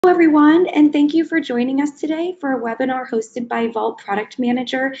Hello, everyone, and thank you for joining us today for a webinar hosted by Vault Product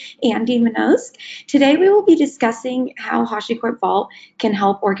Manager Andy Manoske. Today, we will be discussing how HashiCorp Vault can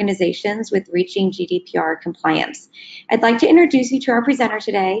help organizations with reaching GDPR compliance. I'd like to introduce you to our presenter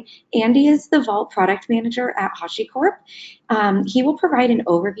today. Andy is the Vault Product Manager at HashiCorp. He will provide an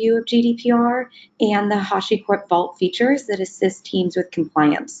overview of GDPR and the HashiCorp Vault features that assist teams with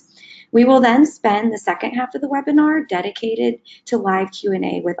compliance. We will then spend the second half of the webinar dedicated to live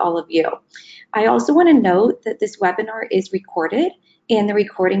Q&A with all of you. I also want to note that this webinar is recorded and the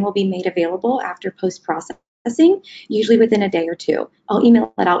recording will be made available after post-processing, usually within a day or two. I'll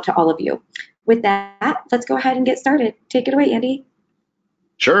email it out to all of you. With that, let's go ahead and get started. Take it away, Andy.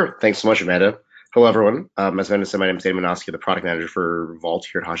 Sure. Thanks so much, Amanda. Hello, everyone. As Amanda said, my name is Andy Manoske, the product manager for Vault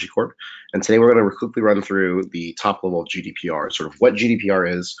here at HashiCorp. And today we're going to quickly run through the top level of GDPR, sort of what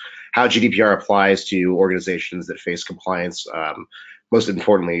GDPR is, how GDPR applies to organizations that face compliance, most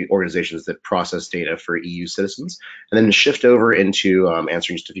importantly, organizations that process data for EU citizens, and then shift over into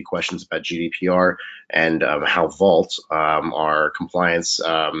answering just a few questions about GDPR and how Vault, our compliance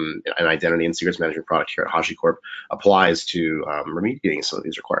and identity and secrets management product here at HashiCorp, applies to remediating some of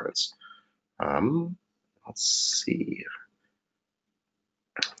these requirements. Let's see.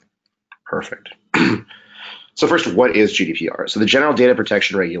 Perfect. So first, what is GDPR? So the General Data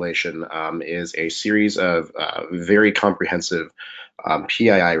Protection Regulation is a series of very comprehensive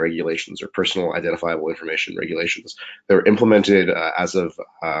PII regulations, or personal identifiable information regulations, that were implemented as of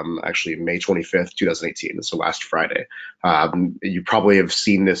actually May 25th, 2018, so last Friday. You probably have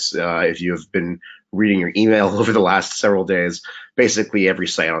seen this if you have been reading your email over the last several days. Basically, every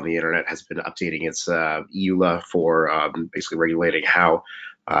site on the internet has been updating its EULA for basically regulating how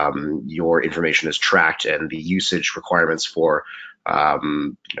your information is tracked and the usage requirements for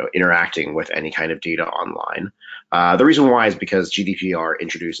interacting with any kind of data online. The reason why is because GDPR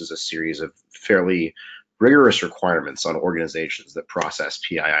introduces a series of fairly rigorous requirements on organizations that process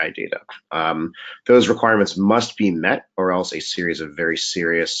PII data. Those requirements must be met, or else a series of very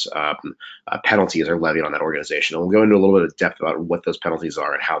serious penalties are levied on that organization. And we'll go into a little bit of depth about what those penalties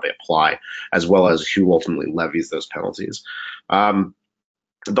are and how they apply, as well as who ultimately levies those penalties.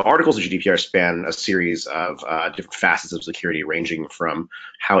 The articles of GDPR span a series of different facets of security, ranging from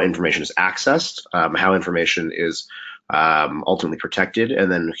how information is accessed, how information is ultimately protected,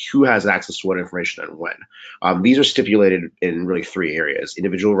 and then who has access to what information and when. These are stipulated in really three areas: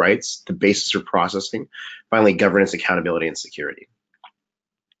 individual rights, the basis for processing, finally governance, accountability, and security.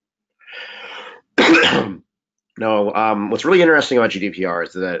 Now, what's really interesting about GDPR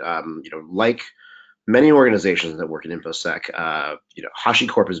is that, like many organizations that work in InfoSec,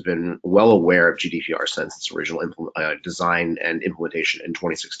 HashiCorp has been well aware of GDPR since its original design and implementation in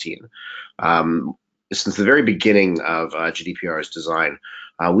 2016. Since the very beginning of GDPR's design,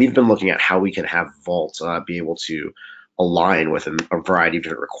 we've been looking at how we can have Vault be able to align with a variety of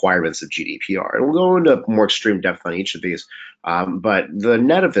different requirements of GDPR. And we'll go into more extreme depth on each of these. But the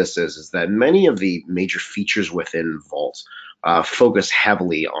net of this is that many of the major features within Vault focus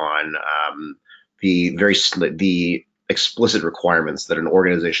heavily on the explicit requirements that an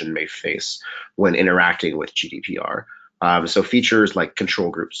organization may face when interacting with GDPR. So features like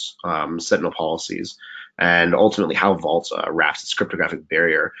control groups, sentinel policies, and ultimately how Vault wraps its cryptographic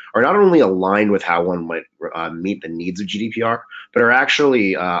barrier are not only aligned with how one might meet the needs of GDPR, but are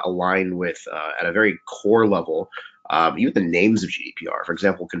actually aligned with, at a very core level, even the names of GDPR. For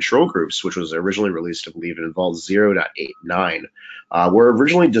example, control groups, which was originally released, I believe, in Vault 0.89, were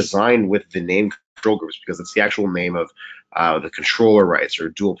originally designed with the name control groups because it's the actual name of the controller rights,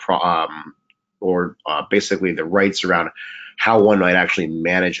 or basically the rights around how one might actually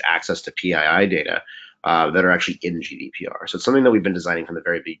manage access to PII data that are actually in GDPR. So it's something that we've been designing from the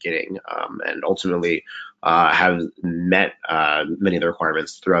very beginning, and ultimately have met many of the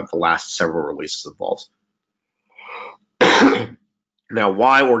requirements throughout the last several releases of Vault. Now,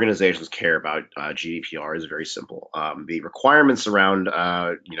 why organizations care about GDPR is very simple. The requirements around,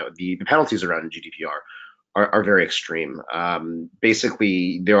 the penalties around GDPR are very extreme.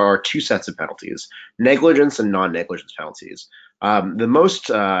 Basically, there are two sets of penalties: negligence and non-negligence penalties. The most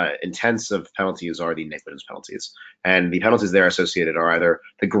intense of penalties are the negligence penalties, and the penalties there associated are either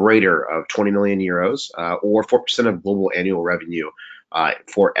the greater of 20 million euros or 4% of global annual revenue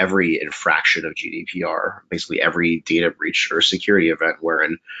for every infraction of GDPR, basically every data breach or security event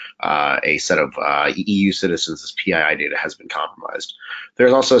wherein a set of EU citizens' PII data has been compromised.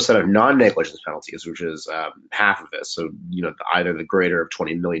 There's also a set of non-negligence penalties, which is half of this. So, either the greater of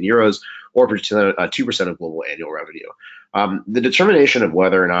 20 million euros or 2% of global annual revenue. The determination of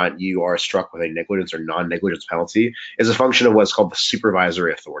whether or not you are struck with a negligence or non-negligence penalty is a function of what's called the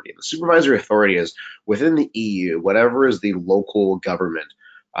supervisory authority. The supervisory authority is within the EU, whatever is the local government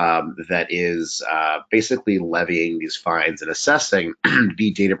that is basically levying these fines and assessing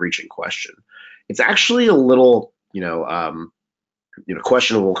the data breach in question. It's actually a little,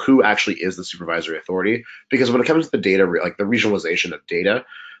 questionable who actually is the supervisory authority, because when it comes to the data, like the regionalization of data,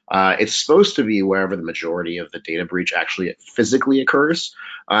 it's supposed to be wherever the majority of the data breach actually physically occurs.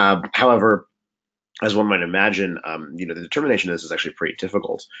 However, as one might imagine, the determination of this is actually pretty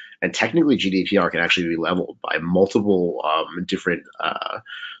difficult. And technically, GDPR can actually be leveled by multiple different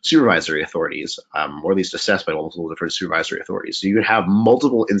supervisory authorities, or at least assessed by multiple different supervisory authorities. So you could have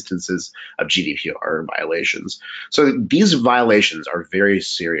multiple instances of GDPR violations. So these violations are very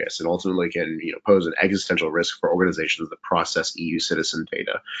serious and ultimately can pose an existential risk for organizations that process EU citizen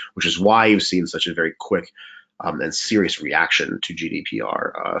data, which is why you've seen such a very quick and serious reaction to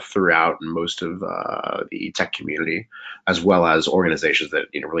GDPR throughout most of the tech community, as well as organizations that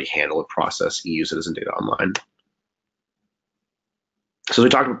really handle and process EU citizen data online. So as we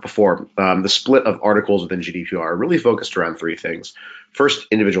talked about before, the split of articles within GDPR are really focused around three things. First,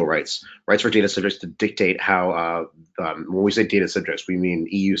 individual rights. Rights for data subjects to dictate how, when we say data subjects, we mean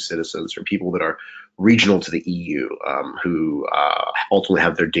EU citizens or people that are regional to the EU who ultimately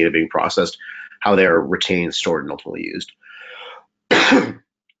have their data being processed, how they are retained, stored, and ultimately used.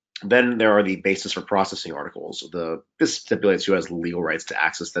 Then there are the basis for processing articles. This stipulates who has legal rights to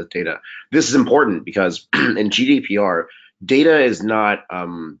access that data. This is important because in GDPR, data is not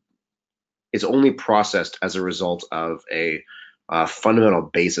is only processed as a result of a fundamental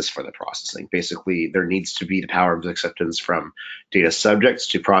basis for the processing. Basically, there needs to be the power of acceptance from data subjects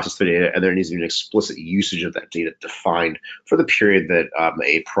to process the data, and there needs to be an explicit usage of that data defined for the period that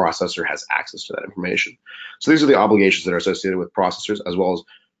a processor has access to that information. So these are the obligations that are associated with processors, as well as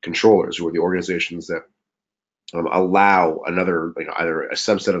controllers, who are the organizations that allow another, either a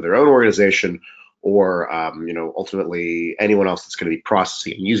subset of their own organization or ultimately anyone else that's going to be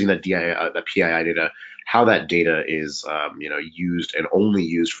processing and using that PII data, how that data is used and only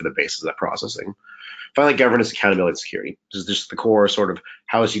used for the basis of that processing. Finally, governance, accountability, and security. This is just the core sort of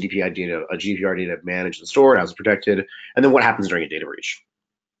how is GDPR data managed and stored, how is it protected, and then what happens during a data breach.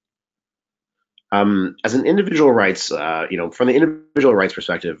 As an individual rights, from the individual rights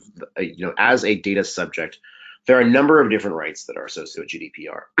perspective, as a data subject, there are a number of different rights that are associated with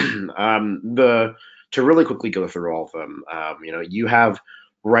GDPR. To really quickly go through all of them, you have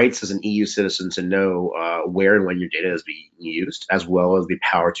rights as an EU citizen to know where and when your data is being used, as well as the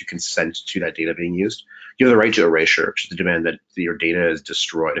power to consent to that data being used. You have the right to erasure, which is the demand that your data is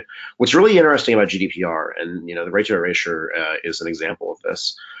destroyed. What's really interesting about GDPR, and the right to erasure is an example of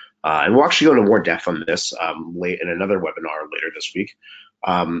this. And we'll actually go into more depth on this late in another webinar later this week.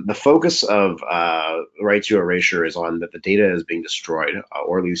 The focus of right to erasure is on that the data is being destroyed,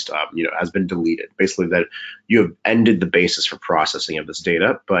 or at least has been deleted. Basically, that you have ended the basis for processing of this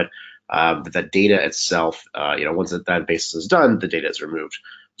data, but that data itself, once that basis is done, the data is removed.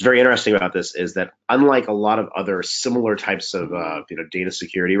 What's very interesting about this is that unlike a lot of other similar types of data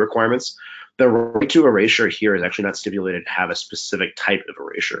security requirements, the right to erasure here is actually not stipulated to have a specific type of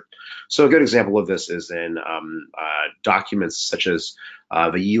erasure. So a good example of this is in documents such as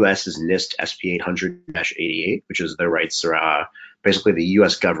the US's NIST SP 800-88, which is their rights, basically the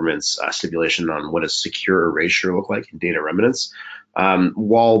US government's stipulation on what a secure erasure look like in data remnants.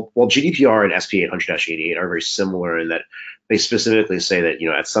 While GDPR and SP 800-88 are very similar in that they specifically say that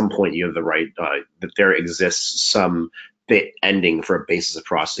at some point you have the right that there exists some bit ending for a basis of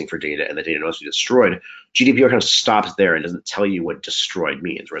processing for data, and the data must be destroyed. GDPR kind of stops there and doesn't tell you what destroyed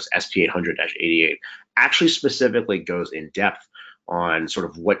means, whereas SP 800-88 actually specifically goes in depth on sort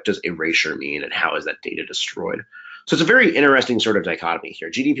of what does erasure mean and how is that data destroyed. So it's a very interesting sort of dichotomy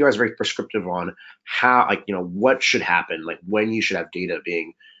here. GDPR is very prescriptive on how, what should happen, like when you should have data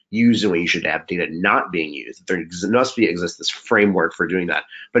being used and when you should have data not being used. There must exist this framework for doing that,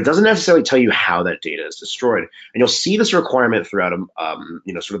 but it doesn't necessarily tell you how that data is destroyed. And you'll see this requirement throughout,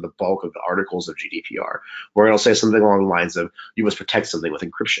 sort of the bulk of the articles of GDPR, where it'll say something along the lines of you must protect something with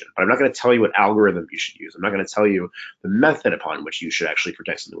encryption. But I'm not going to tell you what algorithm you should use. I'm not going to tell you the method upon which you should actually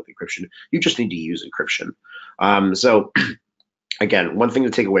protect something with encryption. You just need to use encryption. So again, one thing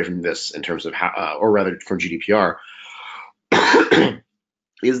to take away from this in terms of how, or rather from GDPR,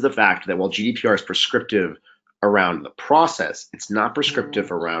 is the fact that while GDPR is prescriptive around the process, it's not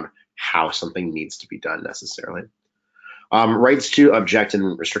prescriptive around how something needs to be done necessarily. Rights to object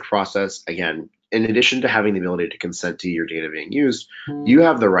and restrict process. Again, in addition to having the ability to consent to your data being used, you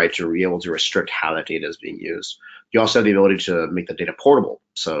have the right to be able to restrict how that data is being used. You also have the ability to make the data portable,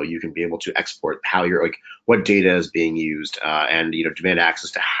 so you can be able to export how you're like what data is being used, and demand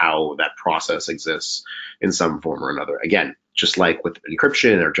access to how that process exists in some form or another. Again, just like with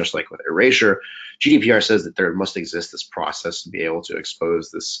encryption or just like with erasure, GDPR says that there must exist this process to be able to expose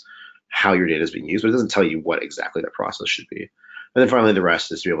this how your data is being used, but it doesn't tell you what exactly that process should be. And then finally, the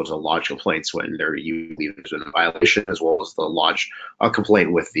rest is to be able to lodge complaints when you believe there's been a violation, as well as to lodge a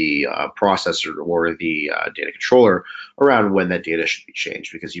complaint with the processor or the data controller around when that data should be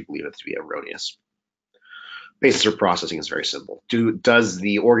changed because you believe it to be erroneous. Basis for processing is very simple. Does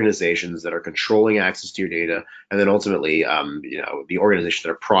the organizations that are controlling access to your data, and then ultimately, the organizations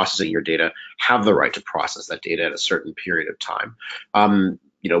that are processing your data, have the right to process that data at a certain period of time?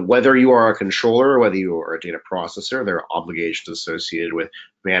 Whether you are a controller or whether you are a data processor, there are obligations associated with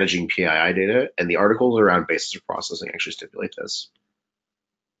managing PII data, and the articles around basis of processing actually stipulate this.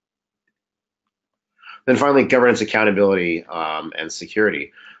 Then finally, governance, accountability, and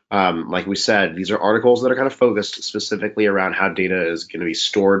security. Like we said, these are articles that are kind of focused specifically around how data is going to be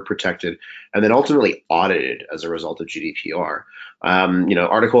stored, protected, and then ultimately audited as a result of GDPR.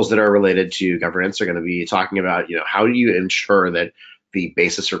 Articles that are related to governance are going to be talking about, how do you ensure that the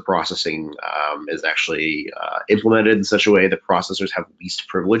basis for processing is actually implemented in such a way that processors have least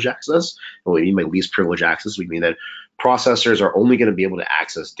privilege access. And what we mean by least privilege access, we mean that processors are only going to be able to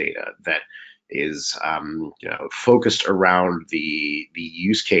access data that is focused around the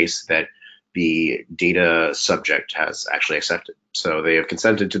use case that the data subject has actually accepted. So they have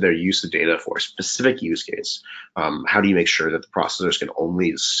consented to their use of data for a specific use case. How do you make sure that the processors can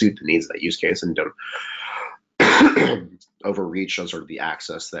only suit the needs of that use case and don't overreach on sort of the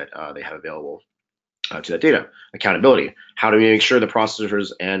access that they have available to that data? Accountability. How do we make sure the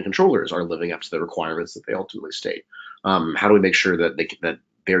processors and controllers are living up to the requirements that they ultimately state? How do we make sure that that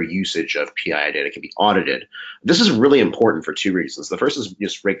their usage of PII data can be audited? This is really important for two reasons. The first is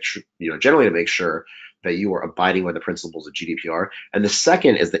just generally to make sure that you are abiding by the principles of GDPR, and the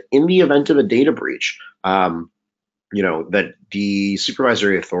second is that in the event of a data breach, that the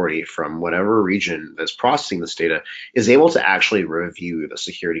supervisory authority from whatever region that's processing this data is able to actually review the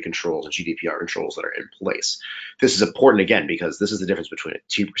security controls and GDPR controls that are in place. This is important, again, because this is the difference between a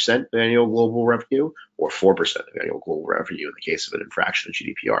 2% of annual global revenue or 4% of annual global revenue in the case of an infraction of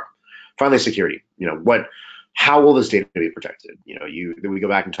GDPR. Finally, security. How will this data be protected? Then we go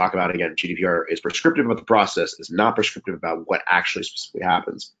back and talk about, again, GDPR is prescriptive about the process, is not prescriptive about what actually specifically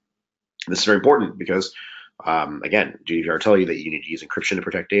happens. This is very important because again, GDPR tell you that you need to use encryption to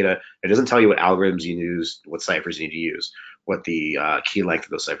protect data. It doesn't tell you what algorithms you use, what ciphers you need to use, what the key length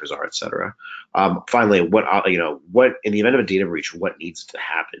of those ciphers are, etc. Finally, what in the event of a data breach, what needs to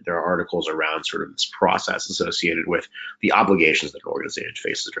happen? There are articles around sort of this process associated with the obligations that an organization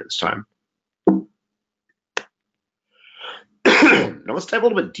faces during this time. Now let's dive a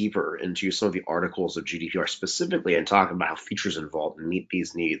little bit deeper into some of the articles of GDPR specifically and talk about how features in Vault meet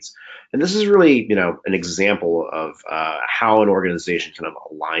these needs. And this is really, an example of how an organization kind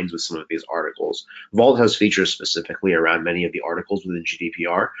of aligns with some of these articles. Vault has features specifically around many of the articles within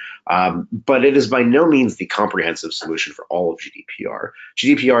GDPR, but it is by no means the comprehensive solution for all of GDPR.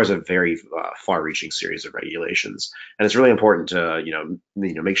 GDPR is a very far-reaching series of regulations, and it's really important to,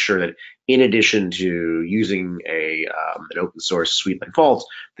 make sure that in addition to using an open source suite like Vault,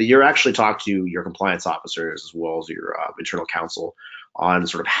 that you're actually talk to your compliance officers as well as your internal counsel on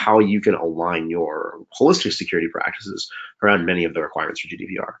sort of how you can align your holistic security practices around many of the requirements for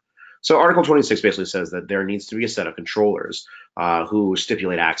GDPR. So Article 26 basically says that there needs to be a set of controllers who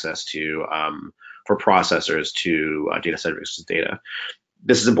stipulate access to for processors to data subjects' data.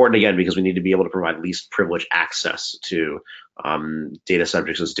 This is important, again, because we need to be able to provide least privilege access to data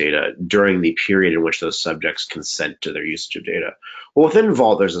subjects' data during the period in which those subjects consent to their usage of data. Well, within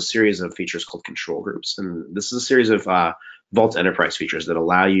Vault, there's a series of features called control groups. And this is a series of Vault enterprise features that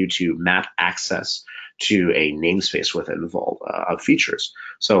allow you to map access to a namespace within Vault of features.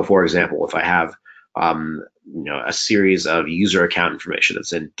 So, for example, if I have a series of user account information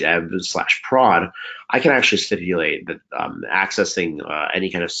that's in dev/prod, I can actually stipulate that accessing any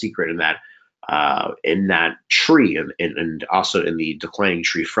kind of secret in that tree and also in the declining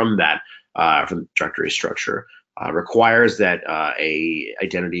tree from that from the directory structure requires that a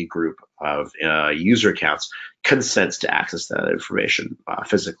identity group of user accounts consents to access that information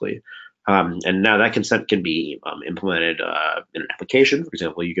physically. And now that consent can be implemented in an application. For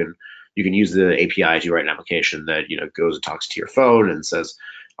example, you can use the API to write an application that goes and talks to your phone and says,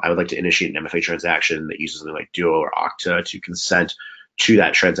 I would like to initiate an MFA transaction that uses something like Duo or Okta to consent to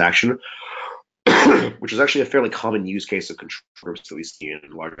that transaction, which is actually a fairly common use case of control groups that we see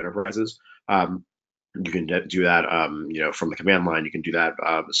in large enterprises. You can do that, from the command line. You can do that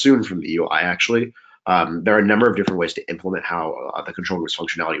soon from the UI, actually. There are a number of different ways to implement how the control group's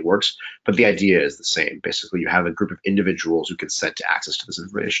functionality works, but the idea is the same. Basically, you have a group of individuals who consent to access to this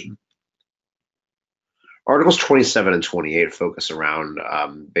information. Articles 27 and 28 focus around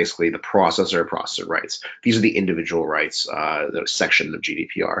basically the processor and processor rights. These are the individual rights, the section of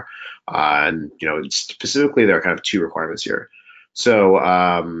GDPR. And specifically, there are kind of two requirements here. So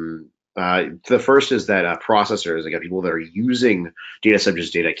the first is that processors, again, people that are using data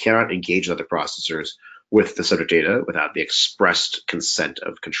subject data, cannot engage with other processors with the subject data without the expressed consent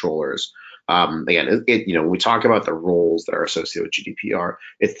of controllers. Again, when we talk about the roles that are associated with GDPR,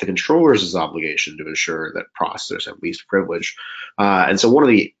 it's the controller's obligation to ensure that processors have least privilege. And so one of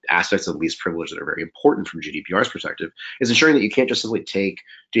the aspects of least privilege that are very important from GDPR's perspective is ensuring that you can't just simply take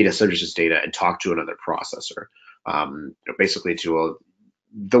data subject data and talk to another processor. Basically,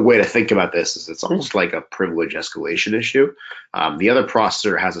 the way to think about this is it's almost like a privilege escalation issue. The other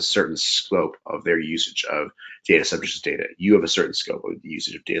processor has a certain scope of their usage of data subject data. You have a certain scope of the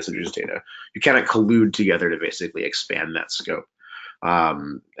usage of data subject data. You cannot collude together to basically expand that scope.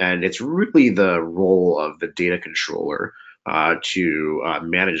 And it's really the role of the data controller to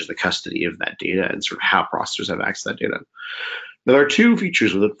manage the custody of that data and sort of how processors have access to that data. Now, there are two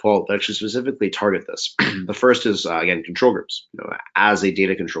features within Vault that actually specifically target this. The first is, again, control groups. As a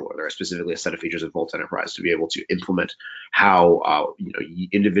data controller, there are specifically a set of features in Vault Enterprise to be able to implement how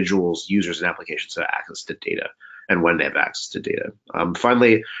individuals, users, and applications have access to data and when they have access to data.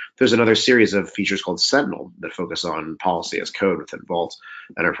 Finally, there's another series of features called Sentinel that focus on policy as code within Vault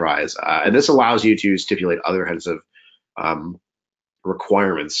Enterprise. And this allows you to stipulate other kinds of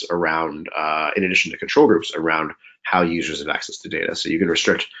requirements around, in addition to control groups, around how users have access to data. So you can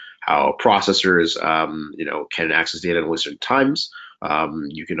restrict how processors, can access data at only certain times.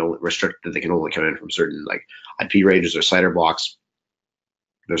 You can only restrict that they can only come in from certain like IP ranges or CIDR blocks.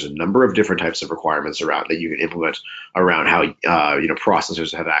 There's a number of different types of requirements around that you can implement around how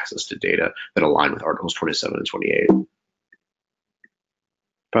processors have access to data that align with Articles 27 and 28.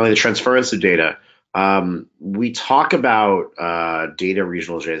 Finally, the transference of data. We talk about data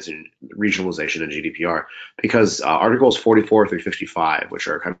regionalization in GDPR because Articles 44 through 55, which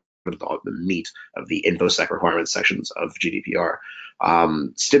are kind of the meat of the InfoSec requirements sections of GDPR,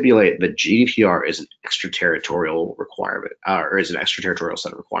 stipulate that GDPR is an extraterritorial requirement, or is an extraterritorial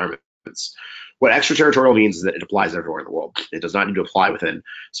set of requirements. What extraterritorial means is that it applies everywhere in the world. It does not need to apply within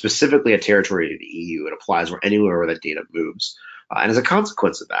specifically a territory of the EU. It applies anywhere where that data moves. And as a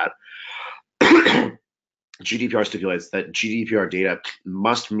consequence of that, GDPR stipulates that GDPR data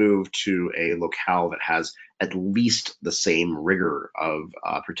must move to a locale that has at least the same rigor of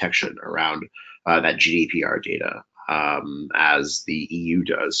protection around that GDPR data as the EU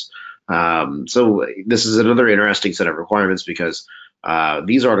does. So this is another interesting set of requirements because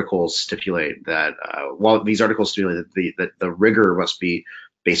these articles stipulate that that the rigor must be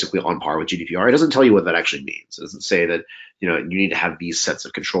basically on par with GDPR. It doesn't tell you what that actually means. It doesn't say that you need to have these sets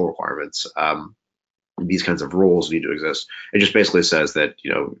of control requirements. These kinds of rules need to exist. It just basically says that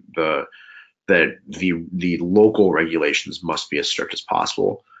the local regulations must be as strict as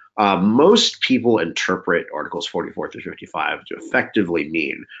possible. Most people interpret Articles 44 through 55 to effectively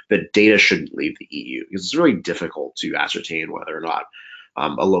mean that data shouldn't leave the EU because it's really difficult to ascertain whether or not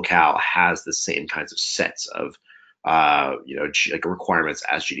a locale has the same kinds of sets of like requirements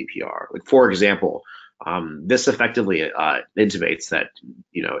as GDPR. Like for example, this effectively intimates that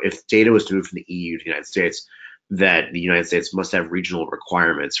if data was to move from the EU to the United States, that the United States must have regional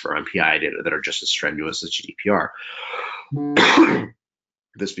requirements for MPI data that are just as strenuous as GDPR.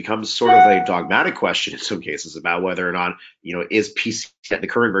 This becomes sort of a dogmatic question in some cases about whether or not is the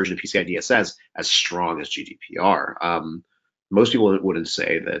current version of PCI DSS as strong as GDPR. Most people wouldn't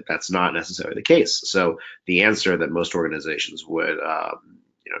say that that's not necessarily the case. So the answer that most organizations would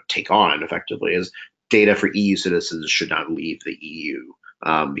take on effectively is data for EU citizens should not leave the EU,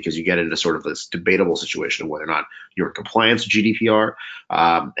 because you get into sort of this debatable situation of whether or not you're in compliance with GDPR,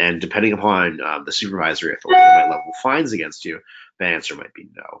 and depending upon the supervisory authority that might level fines against you, the answer might be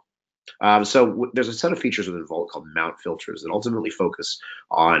no. So there's a set of features within Vault called mount filters that ultimately focus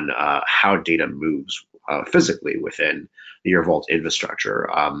on how data moves physically within your Vault infrastructure.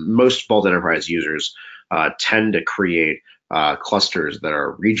 Most Vault Enterprise users tend to create clusters that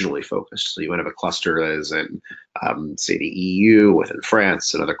are regionally focused. So you might have a cluster that is in, say, the EU within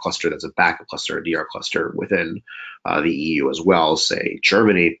France, another cluster that's a backup cluster, a DR cluster within the EU as well, say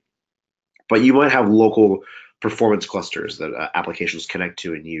Germany. But you might have local performance clusters that applications connect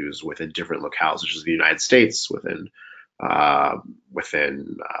to and use within different locales, such as the United States, uh,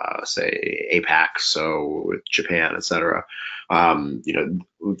 say APAC, so with Japan, etc. Mount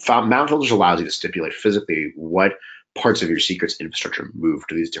filters allows you to stipulate physically what parts of your secrets infrastructure move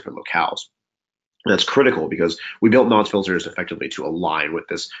to these different locales. And that's critical because we built nonce filters effectively to align with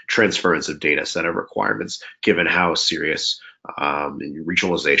this transference of data set of requirements, given how serious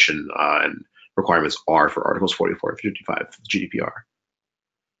regionalization and requirements are for Articles 44 and 55 GDPR.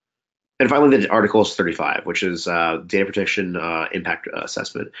 And finally, the Articles 35, which is data protection impact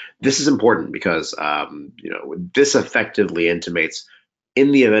assessment. This is important because this effectively intimates,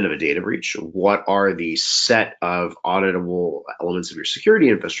 in the event of a data breach, what are the set of auditable elements of your security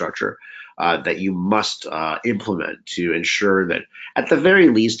infrastructure that you must implement to ensure that, at the very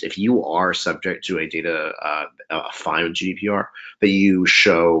least, if you are subject to a data fine with GDPR, that you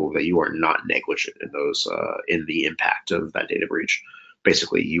show that you are not negligent in those in the impact of that data breach.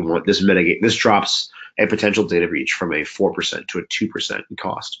 Basically, you want this This drops a potential data breach from a 4% to a 2% in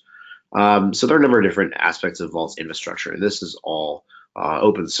cost. So there are a number of different aspects of Vault's infrastructure, and this is all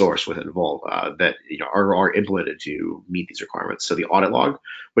open source within Vault that are implemented to meet these requirements. So the audit log,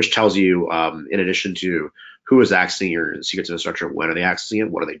 which tells you, in addition to who is accessing your secrets infrastructure, when are they accessing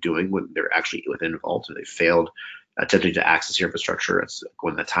it, what are they doing when they're actually within Vault, and they failed attempting to access your infrastructure, it's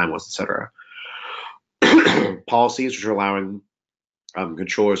when the time was, etc. Policies, which are allowing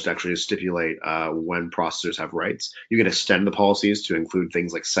controllers to actually stipulate when processors have rights. You can extend the policies to include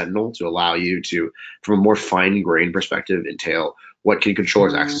things like Sentinel to allow you to, from a more fine-grained perspective, entail what can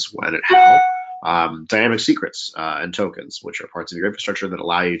controllers access when and how. Dynamic secrets and tokens, which are parts of your infrastructure that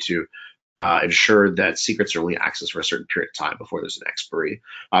allow you to ensure that secrets are only accessed for a certain period of time before there's an expiry.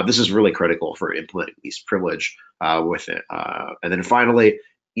 This is really critical for implementing least privilege with it. And then finally,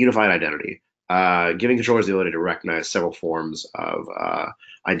 unified identity. Giving controllers the ability to recognize several forms of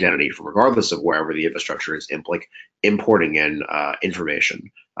identity from regardless of wherever the infrastructure is importing in information.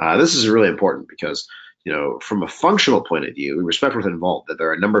 This is really important because, from a functional point of view, we respect within Vault that there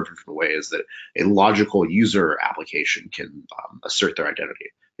are a number of different ways that a logical user application can assert their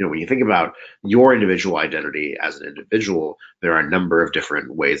identity. When you think about your individual identity as an individual, there are a number of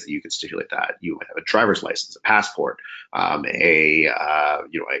different ways that you can stipulate that. You might have a driver's license, a passport, an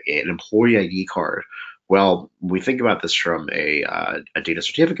employee ID card. Well, when we think about this from a data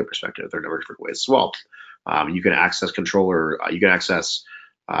certificate perspective, there are a number of different ways as well. You can access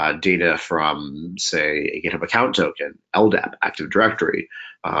data from, say, a GitHub account token, LDAP, Active Directory,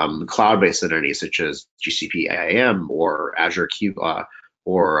 cloud-based identities such as GCP AIM or Azure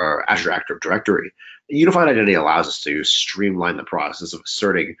Azure Active Directory. Unified identity allows us to streamline the process of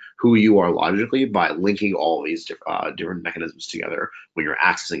asserting who you are logically by linking all these different mechanisms together when you're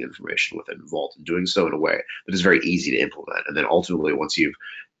accessing information within Vault, and doing so in a way that is very easy to implement. And then ultimately, once you've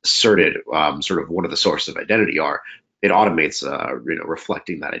asserted sort of what the sources of identity are, it automates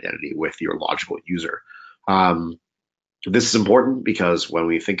reflecting that identity with your logical user. This is important because when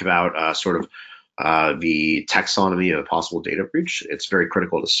we think about the taxonomy of a possible data breach, it's very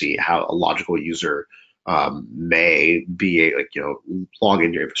critical to see how a logical user may be log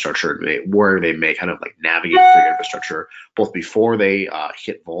into your infrastructure, where they may kind of navigate through your infrastructure, both before they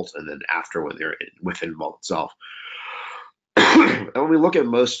hit Vault and then after when they're within Vault itself. And when we look at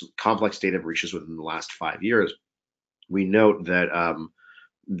most complex data breaches within the last 5 years, we note that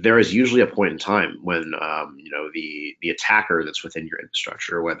there is usually a point in time when the attacker that's within your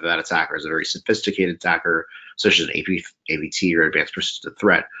infrastructure, whether that attacker is a very sophisticated attacker, such as an APT or advanced persistent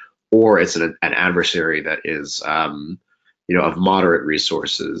threat, or it's an adversary that is of moderate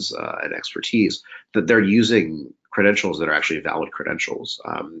resources and expertise, that they're using credentials that are actually valid credentials.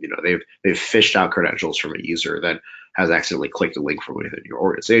 They've fished out credentials from a user that has accidentally clicked a link from within your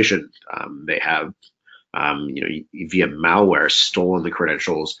organization. They have via malware stolen the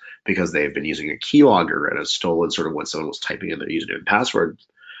credentials because they've been using a keylogger and has stolen sort of when someone was typing in their username and password.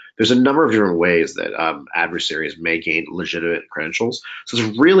 There's a number of different ways that adversaries may gain legitimate credentials. So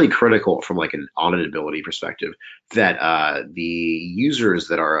it's really critical from an auditability perspective that the users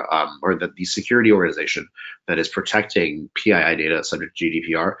that are, or that the security organization that is protecting PII data subject to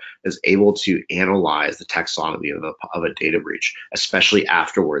GDPR is able to analyze the taxonomy of a data breach, especially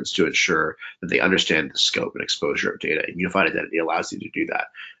afterwards, to ensure that they understand the scope and exposure of data. And unified identity allows you to do that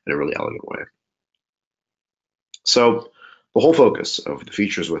in a really elegant way. So the whole focus of the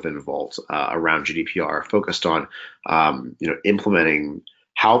features within Vault around GDPR focused on implementing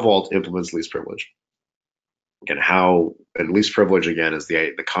how Vault implements least privilege. Again, and least privilege again is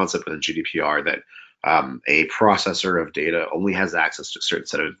the concept within GDPR that a processor of data only has access to a certain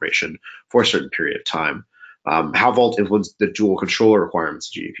set of information for a certain period of time. How Vault implements the dual controller requirements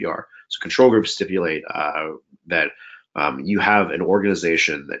of GDPR. So control groups stipulate that you have an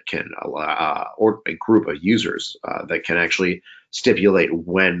organization that can allow, or a group of users that can actually stipulate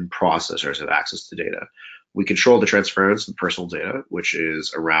when processors have access to data. We control the transference of personal data, which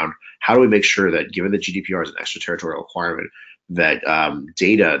is around how do we make sure that, given that GDPR is an extraterritorial requirement, that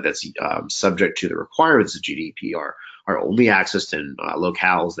data that's subject to the requirements of GDPR are only accessed in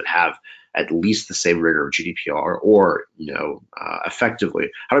locales that have at least the same rigor of GDPR, or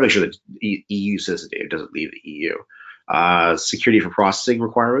effectively, how to make sure that EU citizen data doesn't leave the EU. Security for processing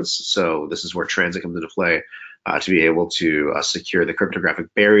requirements. So this is where transit comes into play to be able to secure the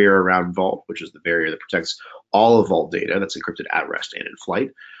cryptographic barrier around Vault, which is the barrier that protects all of Vault data that's encrypted at rest and in flight.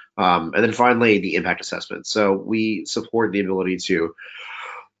 And then finally, the impact assessment. So we support the ability to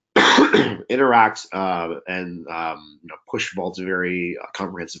interact and push Vault's very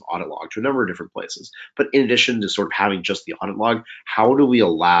comprehensive audit log to a number of different places. But in addition to sort of having just the audit log, how do we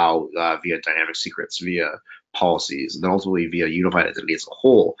allow via dynamic secrets, via policies, and then ultimately via unified identity as a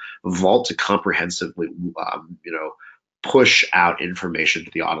whole, Vault to comprehensively push out information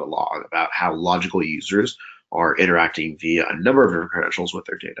to the audit log about how logical users are interacting via a number of different credentials with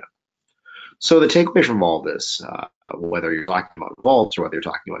their data. So the takeaway from all this, whether you're talking about Vault or whether you're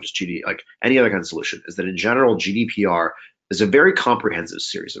talking about just like any other kind of solution, is that in general, GDPR is a very comprehensive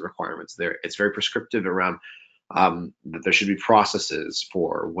series of requirements. It's very prescriptive around that there should be processes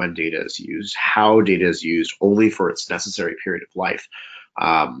for when data is used, how data is used only for its necessary period of life,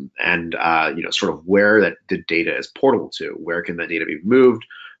 and sort of where the data is portable to, where can that data be moved,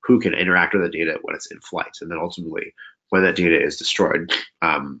 who can interact with the data when it's in flight, and then ultimately when that data is destroyed,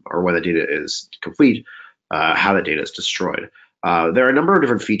 or when the data is complete, how that data is destroyed. There are a number of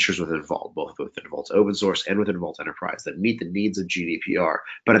different features within Vault, both within Vault open source and within Vault Enterprise, that meet the needs of GDPR.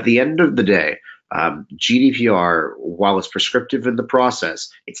 But at the end of the day, GDPR, while it's prescriptive in the process,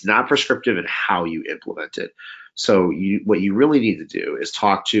 it's not prescriptive in how you implement it. So what you really need to do is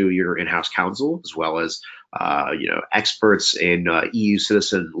talk to your in-house counsel, as well as experts in EU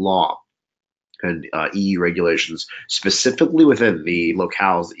citizen law and EU regulations, specifically within the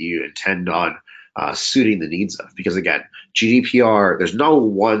locales that you intend on suiting the needs of. Because again, GDPR, there's no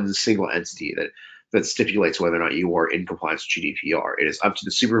one single entity that stipulates whether or not you are in compliance with GDPR. It is up to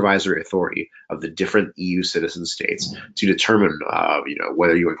the supervisory authority of the different EU citizen states to determine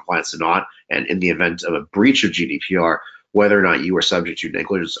whether you are in compliance or not, and in the event of a breach of GDPR, whether or not you are subject to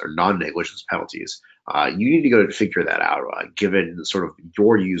negligence or non-negligence penalties. You need to go to figure that out, given sort of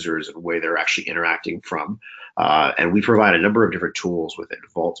your users and the way they're actually interacting from. And we provide a number of different tools within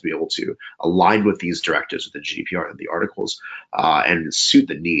Vault to be able to align with these directives within GDPR and the articles, and suit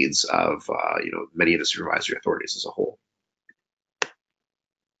the needs of many of the supervisory authorities as a whole.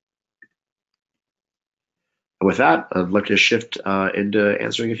 And with that, I'd like to shift into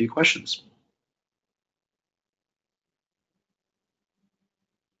answering a few questions.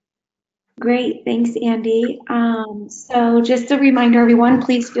 Great, thanks, Andy. So just a reminder, everyone,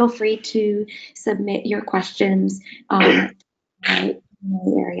 please feel free to submit your questions in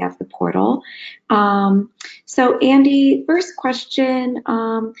the area of the portal. So Andy, first question,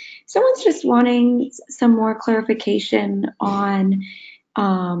 someone's just wanting some more clarification on,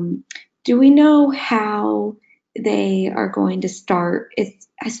 do we know how they are going to start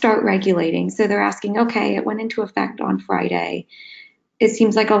regulating? So they're asking, okay, it went into effect on Friday. It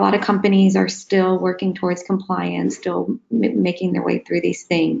seems like a lot of companies are still working towards compliance, still making their way through these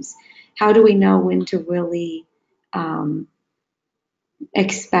things. How do we know when to really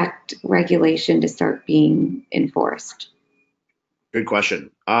expect regulation to start being enforced? Good question.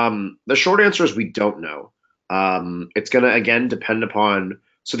 The short answer is we don't know. It's going to, again, depend upon,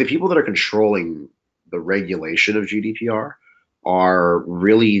 so the people that are controlling the regulation of GDPR are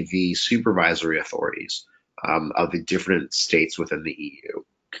really the supervisory authorities of the different states within the EU.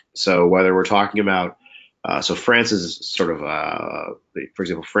 So whether we're talking about, so France is sort of, for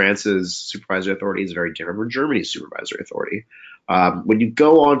example, France's supervisory authority is very different from Germany's supervisory authority. When you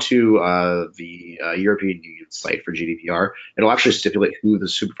go onto the European Union site for GDPR, it'll actually stipulate who the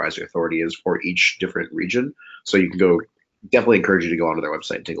supervisory authority is for each different region. So you can go, definitely encourage you to go onto their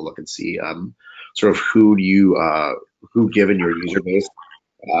website and take a look and see sort of who given your user base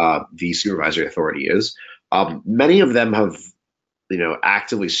the supervisory authority is. Many of them have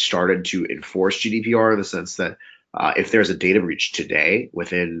actively started to enforce GDPR in the sense that if there's a data breach today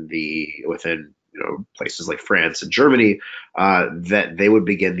within places like France and Germany, that they would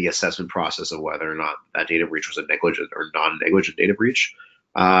begin the assessment process of whether or not that data breach was a negligent or non-negligent data breach.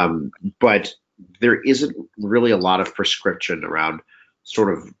 But there isn't really a lot of prescription around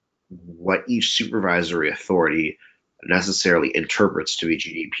sort of what each supervisory authority necessarily interprets to be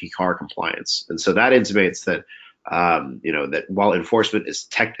GDPR compliance, and so that intimates that that while enforcement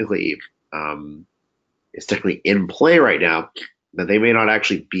um, is technically in play right now, that they may not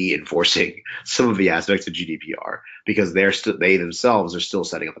actually be enforcing some of the aspects of GDPR because they themselves are still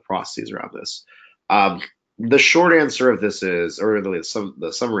setting up the processes around this. The short answer of this is, or really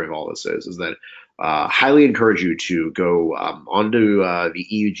the summary of all this is that highly encourage you to go onto the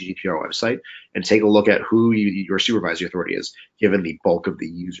EU GDPR website and take a look at who your supervisory authority is, given the bulk of the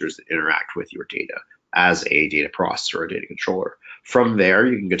users that interact with your data as a data processor or a data controller. From there,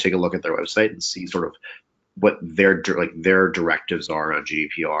 you can go take a look at their website and see sort of what their directives are on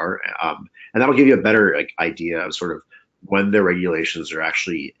GDPR, and that'll give you a better idea of sort of when the regulations are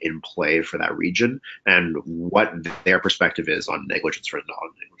actually in play for that region and what their perspective is on negligence or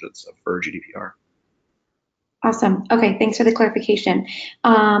non-negligence for GDPR. Awesome. Okay, thanks for the clarification.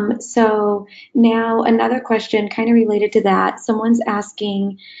 So now another question kind of related to that. Someone's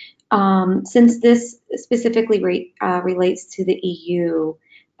asking, since this specifically relates to the EU,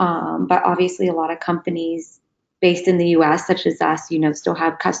 but obviously a lot of companies based in the US, such as us, still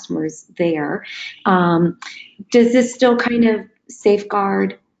have customers there. Does this still kind of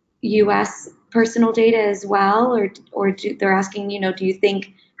safeguard US personal data as well? They're asking, do you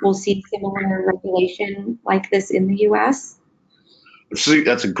think we'll see similar regulation like this in the US? So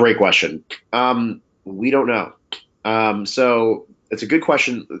that's a great question. We don't know. So it's a good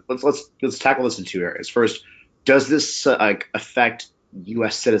question. Let's tackle this in two areas. First, does this affect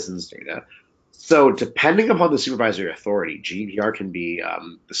U.S. citizens' data? So depending upon the supervisory authority, GDPR can be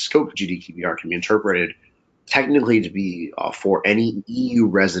the scope of GDPR can be interpreted technically to be for any EU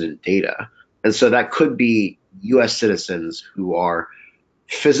resident data, and so that could be U.S. citizens who are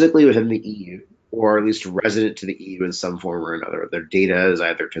physically within the EU or at least resident to the EU in some form or another. Their data is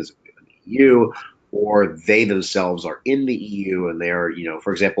either physically in the EU or they themselves are in the EU and they are,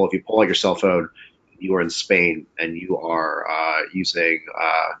 for example, if you pull out your cell phone, you are in Spain and you are using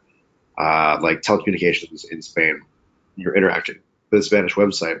like telecommunications in Spain, you're interacting with a Spanish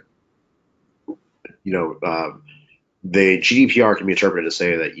website, you know, um, the GDPR can be interpreted to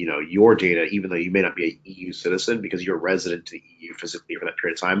say that your data, even though you may not be an EU citizen because you're resident to the EU physically for that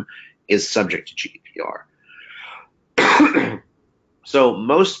period of time, is subject to GDPR. So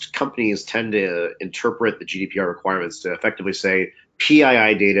most companies tend to interpret the GDPR requirements to effectively say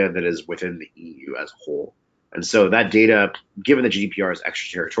PII data that is within the EU as a whole. And so that data, given that GDPR is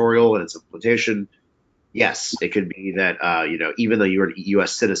extraterritorial in its implementation, yes, it could be that even though you're a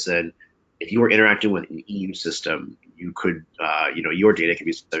U.S. citizen, if you were interacting with an EU system, you could your data can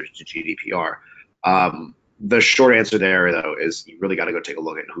be subject to GDPR. The short answer there, though, is you really got to go take a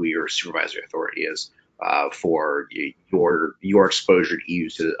look at who your supervisory authority is for your exposure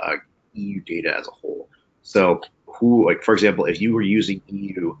to EU data as a whole. So, for example, if you were using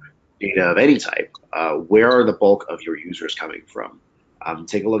EU data of any type, where are the bulk of your users coming from?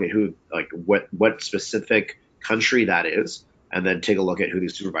 Take a look at what specific country that is, and then take a look at who the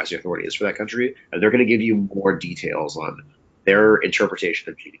supervisory authority is for that country, and they're going to give you more details on their interpretation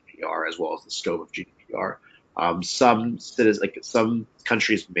of GDPR as well as the scope of GDPR. Some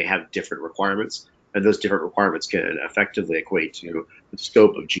countries may have different requirements, and those different requirements can effectively equate to the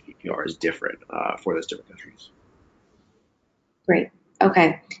scope of GDPR is different for those different countries. Great.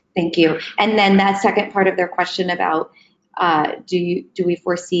 Okay. Thank you. And then that second part of their question about do we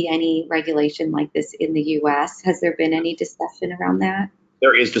foresee any regulation like this in the U.S.? Has there been any discussion around that?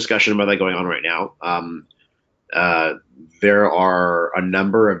 There is discussion about that going on right now. There are a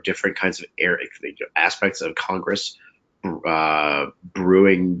number of different kinds of aspects of Congress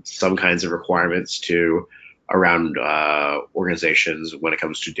brewing some kinds of requirements around organizations when it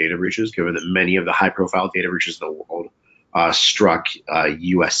comes to data breaches, given that many of the high-profile data breaches in the world struck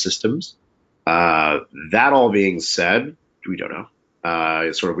U.S. systems. That all being said, we don't know.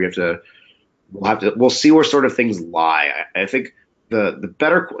 We'll see where sort of things lie. I think the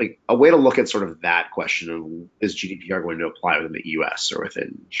better a way to look at sort of that question of is GDPR going to apply within the U.S. or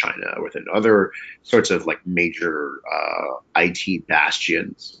within China or within other sorts of major IT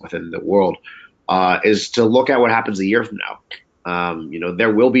bastions within the world is to look at what happens a year from now.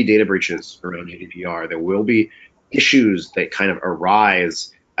 There will be data breaches around GDPR. There will be issues that kind of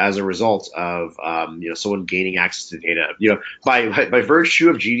arise as a result of someone gaining access to data. By virtue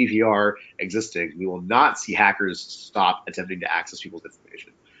of GDPR existing, we will not see hackers stop attempting to access people's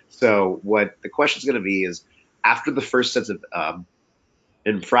information. So what the question is going to be is, after the first sets of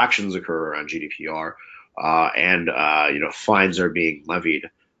infractions occur around GDPR, and fines are being levied,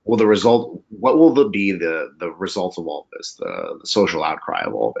 will the result? What will be the result of all of this? The social outcry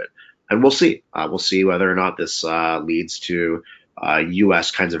of all of it, and we'll see. We'll see whether or not this leads to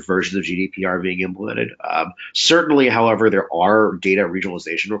U.S. kinds of versions of GDPR being implemented. Certainly, however, there are data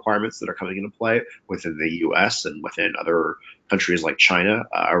regionalization requirements that are coming into play within the U.S. and within other countries like China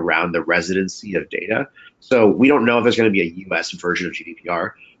around the residency of data. So we don't know if there's going to be a U.S. version of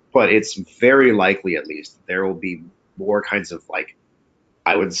GDPR, but it's very likely, at least, there will be more kinds of, like,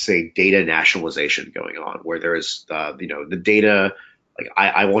 I would say, data nationalization going on, where there is the data. Like,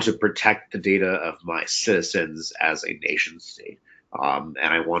 I want to protect the data of my citizens as a nation state, and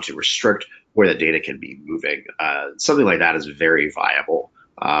I want to restrict where the data can be moving. Something like that is very viable.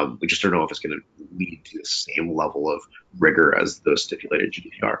 We just don't know if it's going to lead to the same level of rigor as those stipulated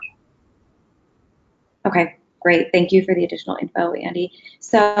GDPR. Okay, great. Thank you for the additional info, Andy.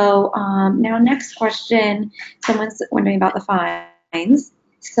 So now next question, someone's wondering about the fines.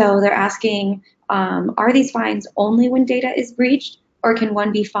 So they're asking, are these fines only when data is breached, or can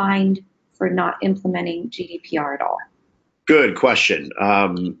one be fined for not implementing GDPR at all? Good question.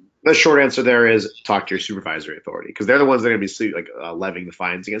 The short answer there is talk to your supervisory authority, because they're the ones that are going to be levying the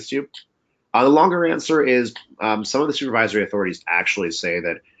fines against you. The longer answer is some of the supervisory authorities actually say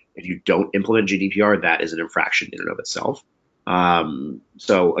that if you don't implement GDPR, that is an infraction in and of itself.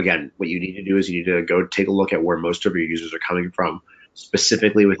 So again, what you need to do is you need to go take a look at where most of your users are coming from,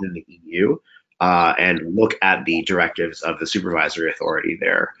 specifically within the EU, and look at the directives of the supervisory authority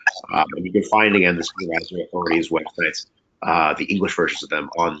there. And you can find, again, the supervisory authorities' websites, the English versions of them,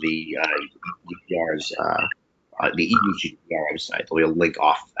 on the GDPR's, the EU GDPR website. There'll be a link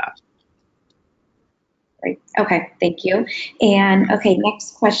off of that. Great. Okay, thank you. And okay,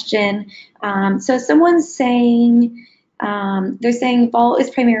 next question. So someone's saying, they're saying Vault is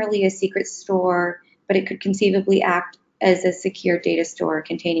primarily a secret store, but it could conceivably act as a secure data store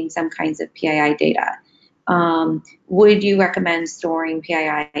containing some kinds of PII data. Would you recommend storing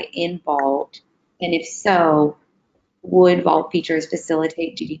PII in Vault? And if so, would Vault features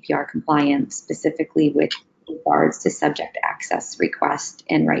facilitate GDPR compliance, specifically with regards to subject access request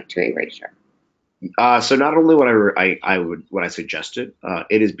and right to erasure? So not only would I suggest it,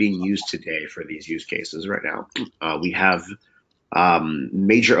 it is being used today for these use cases right now. We have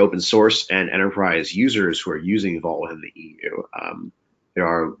major open source and enterprise users who are using Vault within the EU. There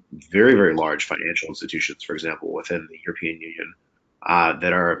are very, very large financial institutions, for example, within the European Union,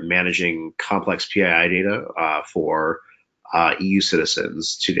 that are managing complex PII data for EU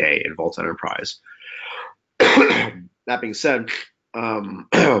citizens today in Vault Enterprise. That being said,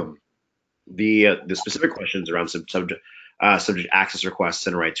 the specific questions around subject access requests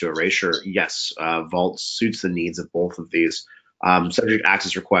and right to erasure, yes, Vault suits the needs of both of these. Subject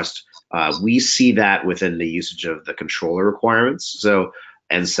access request, we see that within the usage of the controller requirements,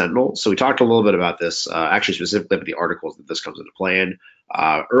 and Sentinel. So we talked a little bit about this, actually specifically about the articles that this comes into play in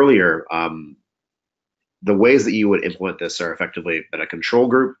earlier. The ways that you would implement this are effectively that a control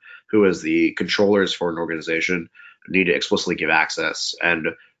group, who is the controllers for an organization, need to explicitly give access, and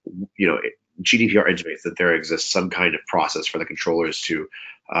GDPR intimates that there exists some kind of process for the controllers to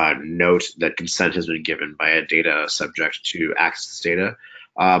note that consent has been given by a data subject to access this data.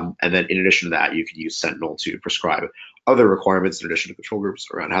 And then in addition to that, you can use Sentinel to prescribe other requirements in addition to control groups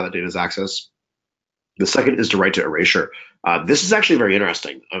around how that data is accessed. The second is the right to erasure. This is actually very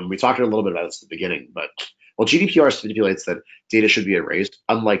interesting. We talked a little bit about this at the beginning, but while GDPR stipulates that data should be erased,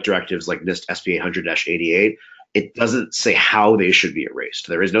 unlike directives like NIST SP 800-88, it doesn't say how they should be erased.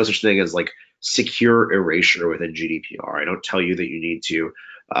 There is no such thing as like secure erasure within GDPR. I don't tell you that you need to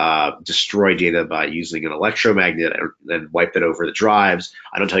destroy data by using an electromagnet and then wipe it over the drives.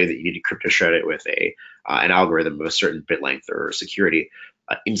 I don't tell you that you need to crypto shred it with an algorithm of a certain bit length or security.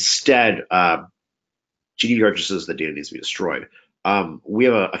 Instead, GDPR just says that data needs to be destroyed. We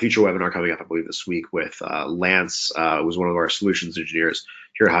have a future webinar coming up, I believe, this week with Lance, who's one of our solutions engineers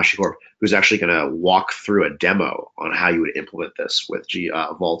here at HashiCorp, who's actually going to walk through a demo on how you would implement this with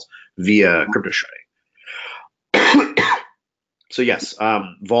Vault via crypto shredding. So yes,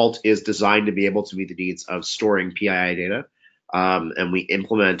 Vault is designed to be able to meet the needs of storing PII data, and we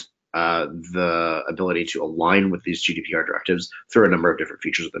implement the ability to align with these GDPR directives through a number of different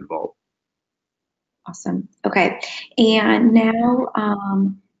features within Vault. Awesome. Okay. And now,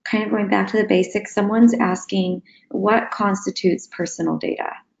 kind of going back to the basics, someone's asking what constitutes personal data?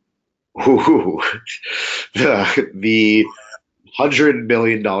 Ooh, the $100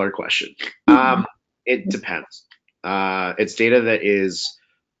 million question. Mhm. It depends. It's data that is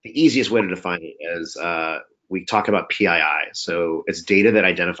the easiest way to define it as we talk about PII. So it's data that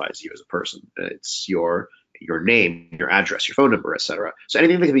identifies you as a person. It's your name, your address, your phone number, etc. So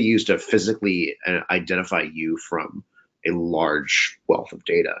anything that can be used to physically identify you from a large wealth of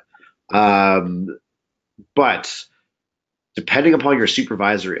data. Um, but depending upon your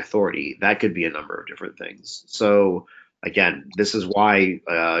supervisory authority, that could be a number of different things. So again, this is why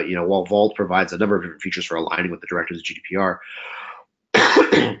while Vault provides a number of different features for aligning with the directives of GDPR,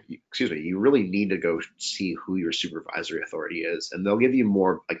 excuse me, you really need to go see who your supervisory authority is, and they'll give you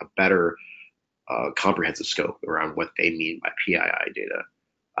more like a better comprehensive scope around what they mean by PII data.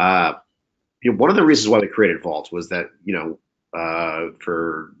 Uh, One of the reasons why we created Vault was that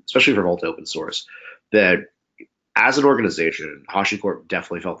for especially for Vault open source, that as an organization, HashiCorp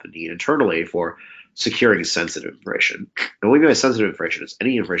definitely felt the need internally for securing sensitive information. And what we mean by sensitive information is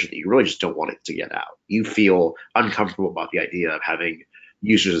any information that you really just don't want it to get out. You feel uncomfortable about the idea of having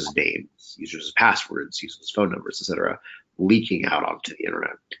users' names, users' passwords, users' phone numbers, etc., leaking out onto the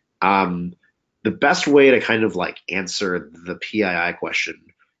internet. Um, the best way to kind of like answer the PII question,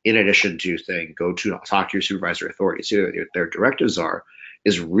 in addition to saying go to talk to your supervisory authority, see what their directives are,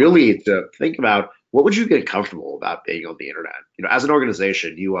 is really to think about what would you get comfortable about being on the internet. As an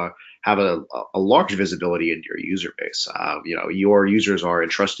organization, you have a large visibility into your user base. Your users are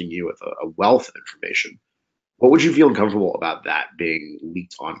entrusting you with a wealth of information. What would you feel comfortable about that being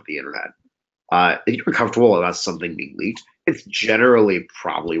leaked onto the internet? If you're comfortable about something being leaked, it's generally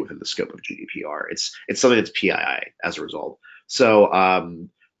probably within the scope of GDPR. It's something that's PII as a result. So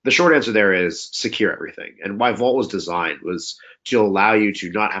the short answer there is secure everything. And why Vault was designed was to allow you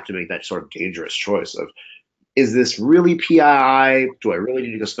to not have to make that sort of dangerous choice of, is this really PII? Do I really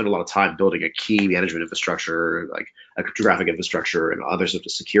need to go spend a lot of time building a key management infrastructure, like a cryptographic infrastructure and other stuff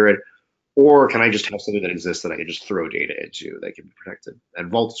to secure it? Or can I just have something that exists that I can just throw data into that can be protected? And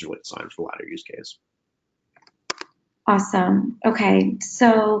Vault is really designed for the latter use case. Awesome. Okay,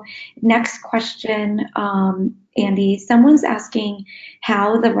 so next question, Andy. Someone's asking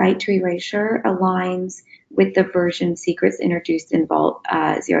how the right to erasure aligns with the version secrets introduced in Vault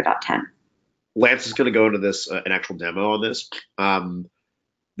 0.10. Lance is going to go into this an actual demo on this.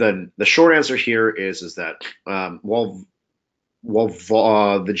 The short answer here is that while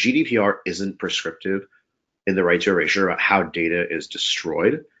the GDPR isn't prescriptive in the right to erasure about how data is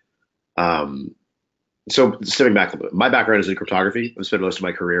destroyed. So stepping back a little bit, my background is in cryptography. I've spent most of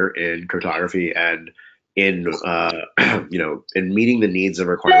my career in cryptography and in in meeting the needs and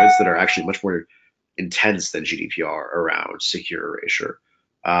requirements that are actually much more intense than GDPR around secure erasure.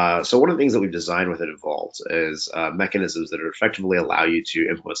 So one of the things that we've designed within Vault is mechanisms that effectively allow you to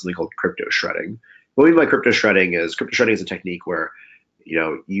implement something called crypto shredding. What we mean by crypto shredding is a technique where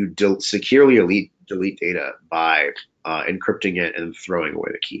you securely delete data by encrypting it and throwing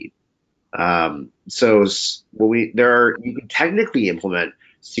away the key. You can technically implement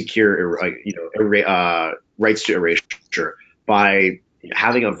secure rights to erasure by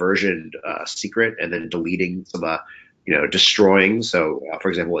having a versioned secret and then deleting some destroying. So for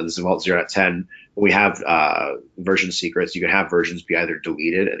example, in this Vault 0.10, when we have version secrets, you can have versions be either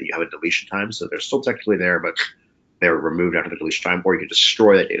deleted and you have a deletion time, so they're still technically there, but they're removed after the deletion time, or you can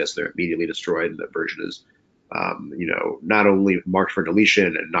destroy that data so they're immediately destroyed and the version is not only marked for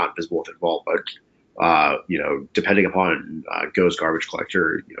deletion and not visible within Vault, but depending upon Go's garbage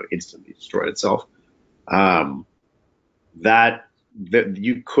collector, instantly destroyed itself. Um, that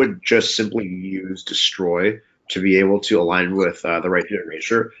you could just simply use destroy to be able to align with the right to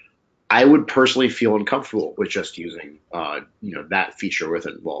erasure. I would personally feel uncomfortable with just using that feature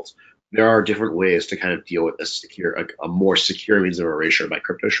within Vault. There are different ways to kind of deal with a more secure means of erasure by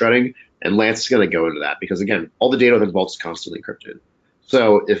crypto shredding, and Lance is going to go into that because again, all the data within Vault is constantly encrypted.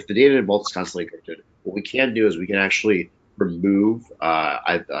 So if the data in Vault is constantly encrypted, what we can do is we can actually remove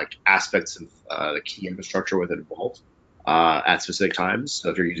like aspects of the key infrastructure within Vault at specific times. So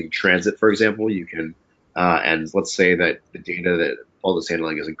if you're using transit, for example, you can and let's say that the data that all this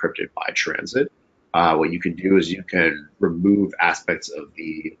handling is encrypted by transit. What you can do is you can remove aspects of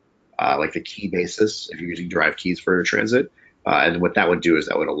the like the key basis if you're using derived keys for transit. And what that would do is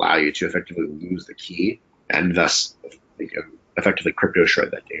that would allow you to effectively lose the key and thus effectively crypto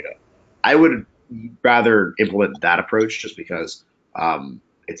shred that data. I would rather implement that approach just because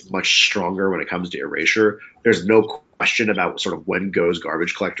it's much stronger when it comes to erasure. There's no question about sort of when Go's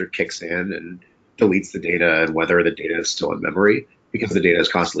garbage collector kicks in and deletes the data and whether the data is still in memory. because the data is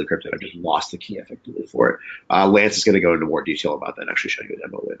constantly encrypted. I've just lost the key effectively for it. Lance is going to go into more detail about that and actually show you a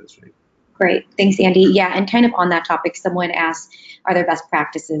demo later this week. Great. Thanks, Andy. Yeah, and kind of on that topic, someone asked, are there best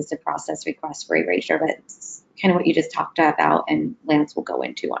practices to process requests for erasure? But it's kind of what you just talked about, and Lance will go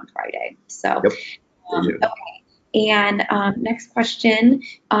into on Friday. So, Yep. okay. And next question,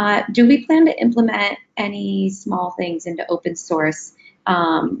 do we plan to implement any small things into open source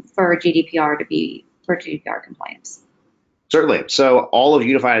for GDPR for GDPR compliance? Certainly. So all of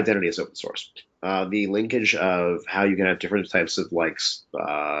unified identity is open source. The linkage of how you can have different types of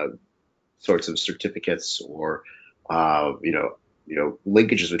sorts of certificates or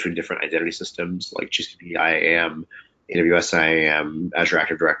linkages between different identity systems like GCP IAM, AWS IAM, Azure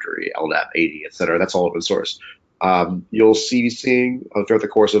Active Directory, LDAP, AD, etc. That's all open source. You'll be seeing throughout the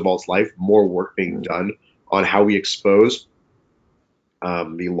course of Vault's life more work being done on how we expose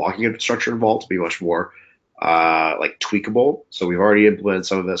the logging infrastructure in Vault to be much more tweakable. So we've already implemented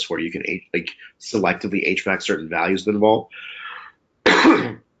some of this where you can selectively HVAC certain values within Vault.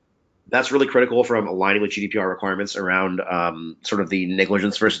 That's really critical from aligning with GDPR requirements around sort of the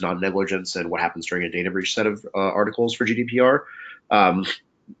negligence versus non-negligence and what happens during a data breach set of articles for GDPR.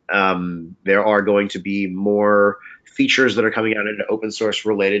 There are going to be more features that are coming out into open source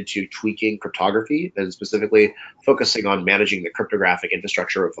related to tweaking cryptography and specifically focusing on managing the cryptographic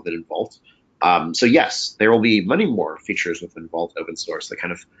infrastructure within Vault. So yes, there will be many more features within Vault open source that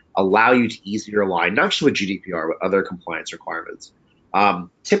kind of allow you to easier align, not just with GDPR, but other compliance requirements.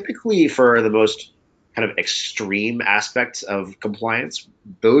 Typically for the most kind of extreme aspects of compliance,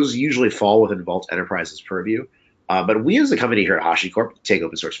 those usually fall within Vault Enterprise's purview. But we as a company here at HashiCorp take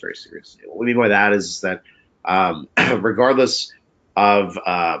open source very seriously. What we mean by that is that regardless of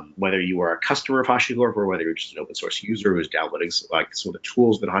whether you are a customer of HashiCorp or whether you're just an open source user who's downloading some of the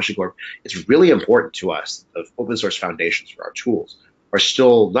tools within HashiCorp, it's really important to us that the open source foundations for our tools are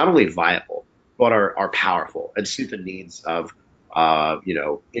still not only viable, but are powerful and suit the needs of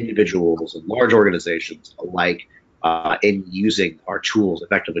individuals and large organizations alike in using our tools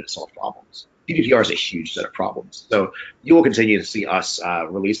effectively to solve problems. GDPR is a huge set of problems. So you will continue to see us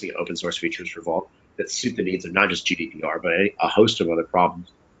releasing open source features for Vault that suit the needs of not just GDPR, but a host of other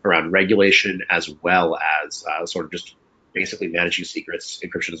problems around regulation, as well as sort of just basically managing secrets,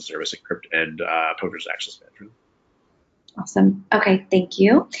 encryption as a service, and privileged access management. Awesome. Okay, thank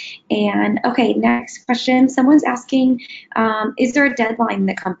you. And okay, next question. Someone's asking, is there a deadline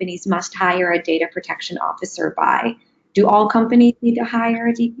that companies must hire a data protection officer by? Do all companies need to hire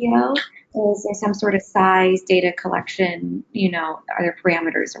a DPO? Or is there some sort of size, data collection, are there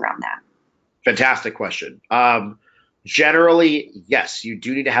parameters around that? Fantastic question. Generally, yes, you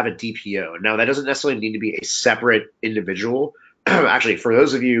do need to have a DPO. Now, that doesn't necessarily need to be a separate individual. Actually, for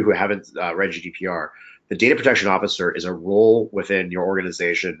those of you who haven't read GDPR, the data protection officer is a role within your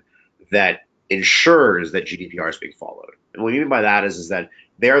organization that ensures that GDPR is being followed. And what we mean by that is that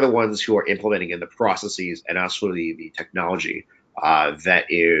they're the ones who are implementing in the processes and also the technology that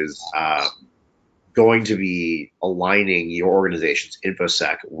is going to be aligning your organization's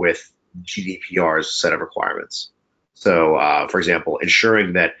InfoSec with GDPR's set of requirements. So, for example,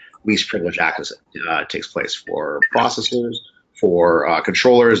 ensuring that least privilege access takes place for processors, for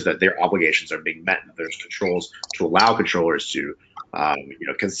controllers, that their obligations are being met, and there's controls to allow controllers to,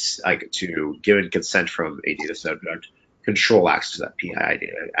 to given consent from a data subject, control access to that PII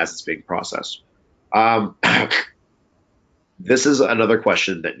data as it's being processed. This is another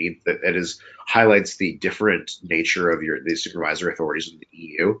question that highlights the different nature of the supervisory authorities in the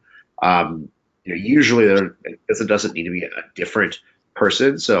EU. Usually it doesn't need to be a different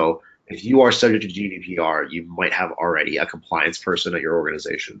person. So if you are subject to GDPR, you might have already a compliance person at your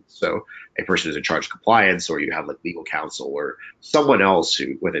organization. So a person who's in charge of compliance, or you have legal counsel or someone else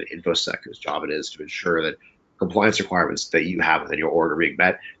with an InfoSec whose job it is to ensure that compliance requirements that you have within your org are being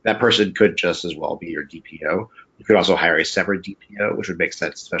met. That person could just as well be your DPO. You could also hire a separate DPO, which would make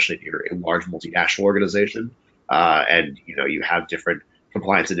sense, especially if you're a large multinational organization and you have different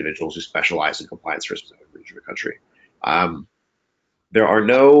compliance individuals who specialize in compliance for a specific region or country. There are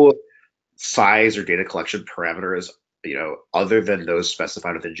no size or data collection parameters, other than those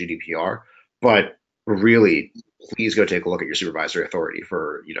specified within GDPR. But really, please go take a look at your supervisory authority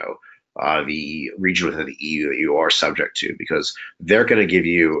for, the region within the EU that you are subject to, because they're going to give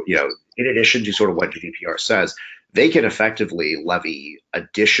you, in addition to sort of what GDPR says, they can effectively levy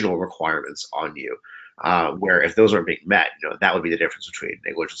additional requirements on you. Where if those aren't being met, that would be the difference between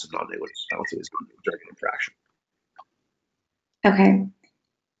negligence and non-negligence penalties during an infraction. Okay.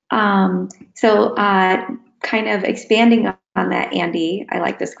 So kind of expanding on that, Andy, I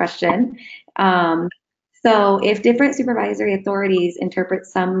like this question. So if different supervisory authorities interpret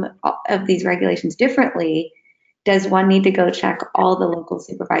some of these regulations differently, does one need to go check all the local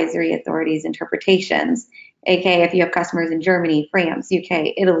supervisory authorities' interpretations? AKA, if you have customers in Germany, France,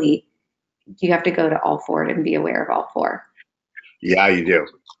 UK, Italy, you have to go to all four and be aware of all four. Yeah, you do.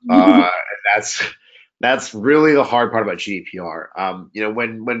 That's that's really the hard part about GDPR.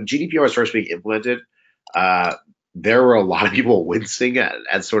 When GDPR was first being implemented, uh, there were a lot of people wincing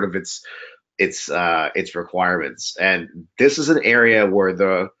at sort of its requirements, and this is an area where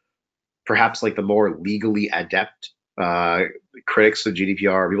the perhaps like the more legally adept critics of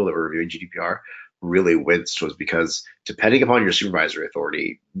GDPR, people that were reviewing GDPR, really winced was because depending upon your supervisory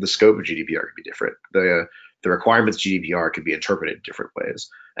authority, the scope of GDPR could be different. The requirements of GDPR can be interpreted in different ways.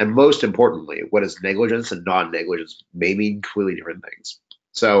 And most importantly, what is negligence and non-negligence may mean completely different things.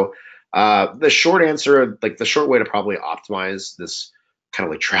 So the short answer, like the short way to probably optimize this kind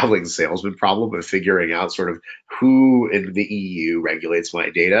of like traveling salesman problem of figuring out sort of who in the EU regulates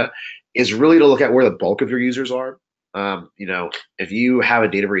my data is really to look at where the bulk of your users are. If you have a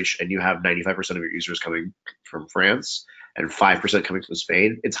data breach and you have 95% of your users coming from France and 5% coming from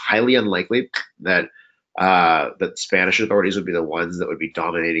Spain, it's highly unlikely that that Spanish authorities would be the ones that would be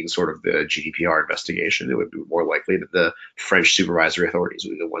dominating sort of the GDPR investigation. It would be more likely that the French supervisory authorities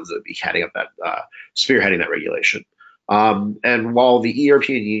would be the ones that would be heading up that spearheading that regulation. And while the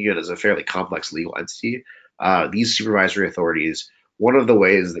European Union is a fairly complex legal entity, these supervisory authorities, one of the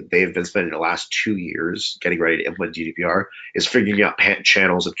ways that they've been spending the last 2 years getting ready to implement GDPR is figuring out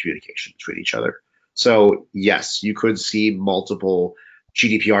channels of communication between each other. So yes, you could see multiple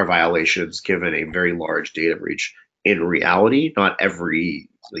GDPR violations given a very large data breach. In reality, not every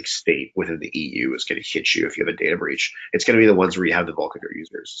like state within the EU is going to hit you if you have a data breach. It's going to be the ones where you have the bulk of your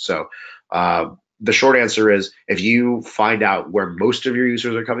users. So the short answer is if you find out where most of your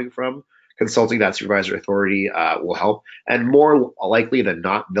users are coming from, consulting that supervisor authority will help. And more likely than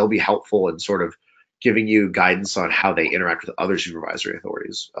not, they'll be helpful in sort of giving you guidance on how they interact with other supervisory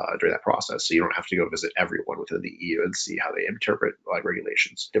authorities during that process. So you don't have to go visit everyone within the EU and see how they interpret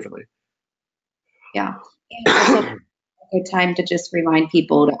regulations differently. Yeah. And also a good time to just remind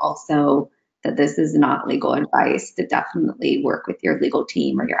people to also that this is not legal advice, to definitely work with your legal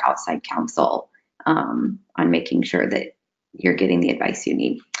team or your outside counsel on making sure that you're getting the advice you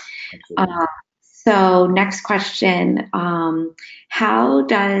need. Absolutely. So next question, how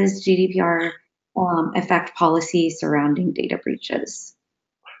does GDPR affect policy surrounding data breaches?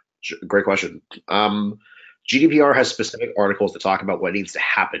 Great question. GDPR has specific articles that talk about what needs to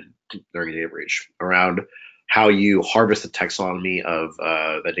happen during a data breach around how you harvest the taxonomy of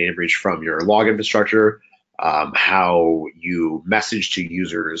the data breach from your log infrastructure, how you message to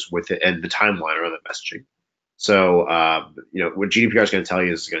users with it, and the timeline around that messaging. So, what GDPR is going to tell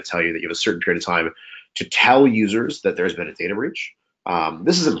you is going to tell you that you have a certain period of time to tell users that there's been a data breach.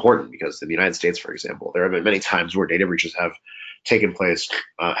 This is important because in the United States, for example, there have been many times where data breaches have taken place,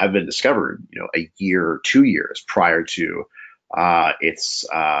 have been discovered, a year, 2 years prior to its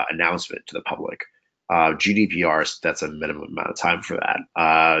announcement to the public. GDPR sets a minimum amount of time for that,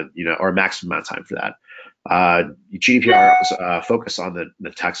 or a maximum amount of time for that. GDPR's focus on the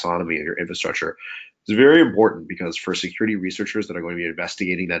taxonomy of your infrastructure is very important because for security researchers that are going to be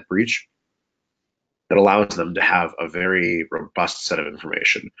investigating that breach, it allows them to have a very robust set of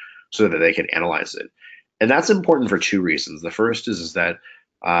information so that they can analyze it. And that's important for two reasons. The first is that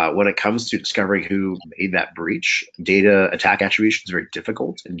when it comes to discovering who made that breach, data attack attribution is very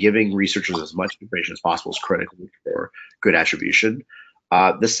difficult, and giving researchers as much information as possible is critical for good attribution.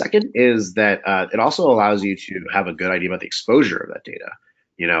 The second is that it also allows you to have a good idea about the exposure of that data.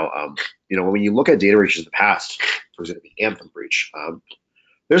 When you look at data breaches in the past, for example, the Anthem breach,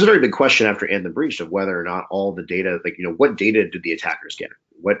 there's a very big question after Anthem breach of whether or not all the data, what data did the attackers get?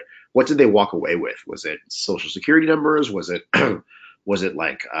 What did they walk away with? Was it social security numbers? Was it was it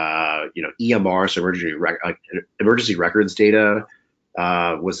like EMR, so emergency records data?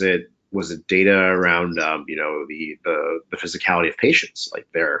 Was it data around the physicality of patients, like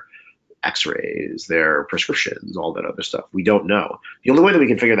their X-rays, their prescriptions, all that other stuff? We don't know. The only way that we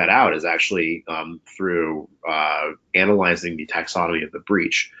can figure that out is actually through analyzing the taxonomy of the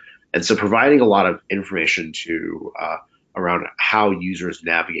breach, and so providing a lot of information to around how users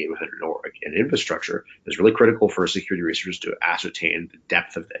navigate within an infrastructure is really critical for security researchers to ascertain the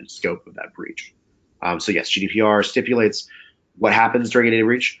depth of and scope of that breach. So yes, GDPR stipulates what happens during a data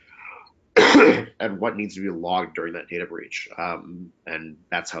breach and what needs to be logged during that data breach. And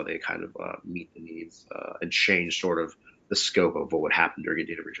that's how they kind of meet the needs and change sort of the scope of what would happen during a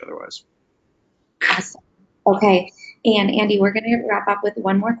data breach otherwise. Awesome. Okay, and Andy, we're going to wrap up with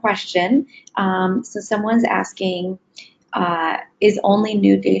one more question. So someone's asking, is only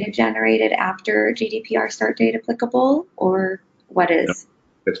new data generated after GDPR start date applicable, or what is?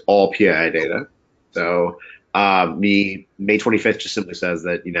 It's all PII data. So the May 25th just simply says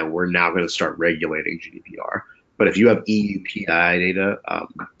that we're now going to start regulating GDPR. But if you have EU PII data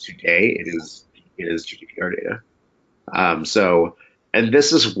today, it is GDPR data. So, and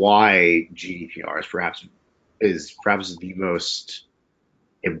this is why GDPR is perhaps the most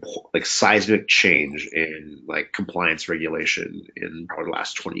like seismic change in like compliance regulation in probably the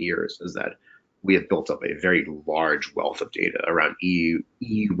last 20 years, is that we have built up a very large wealth of data around EU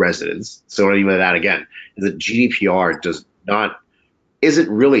residents. So what I mean by that again is that GDPR isn't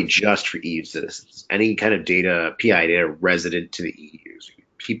really just for EU citizens. Any kind of data, PI data resident to the EU, so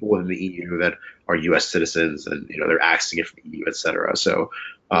people within the EU that are US citizens and they're accessing it from the EU, et cetera. So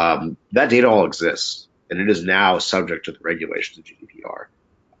that data all exists and it is now subject to the regulations of GDPR.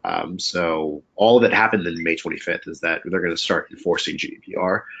 So all that happened in May 25th is that they're going to start enforcing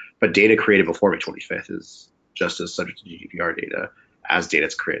GDPR, but data created before May 25th is just as subject to GDPR data as data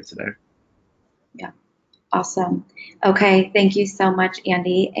that's created today. Yeah. Awesome. Okay, thank you so much,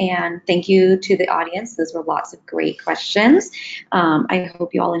 Andy, and thank you to the audience. Those were lots of great questions. I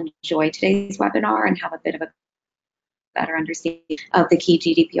hope you all enjoyed today's webinar and have a bit of a better understanding of the key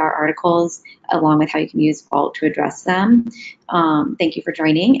GDPR articles, along with how you can use Vault to address them. Thank you for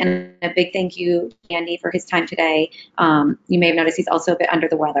joining, and a big thank you to Andy for his time today. You may have noticed he's also a bit under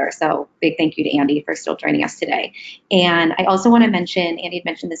the weather, so big thank you to Andy for still joining us today. And I also want to mention, Andy had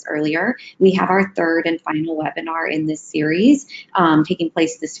mentioned this earlier, we have our third and final webinar in this series taking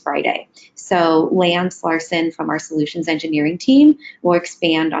place this Friday. So Lance Larson from our solutions engineering team will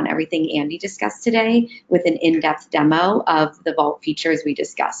expand on everything Andy discussed today with an in-depth demo of the Vault features we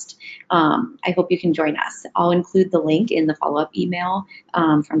discussed. I hope you can join us. I'll include the link in the follow-up email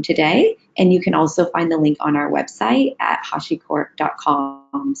from today, and you can also find the link on our website at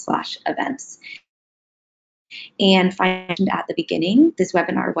hashicorp.com/events. And finally, at the beginning, this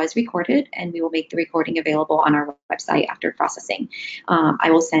webinar was recorded, and we will make the recording available on our website after processing. I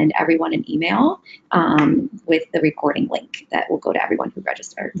will send everyone an email with the recording link that will go to everyone who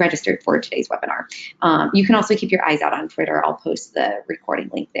registered for today's webinar. You can also keep your eyes out on Twitter. I'll post the recording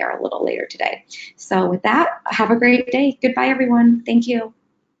link there a little later today. So with that, have a great day. Goodbye, everyone. Thank you.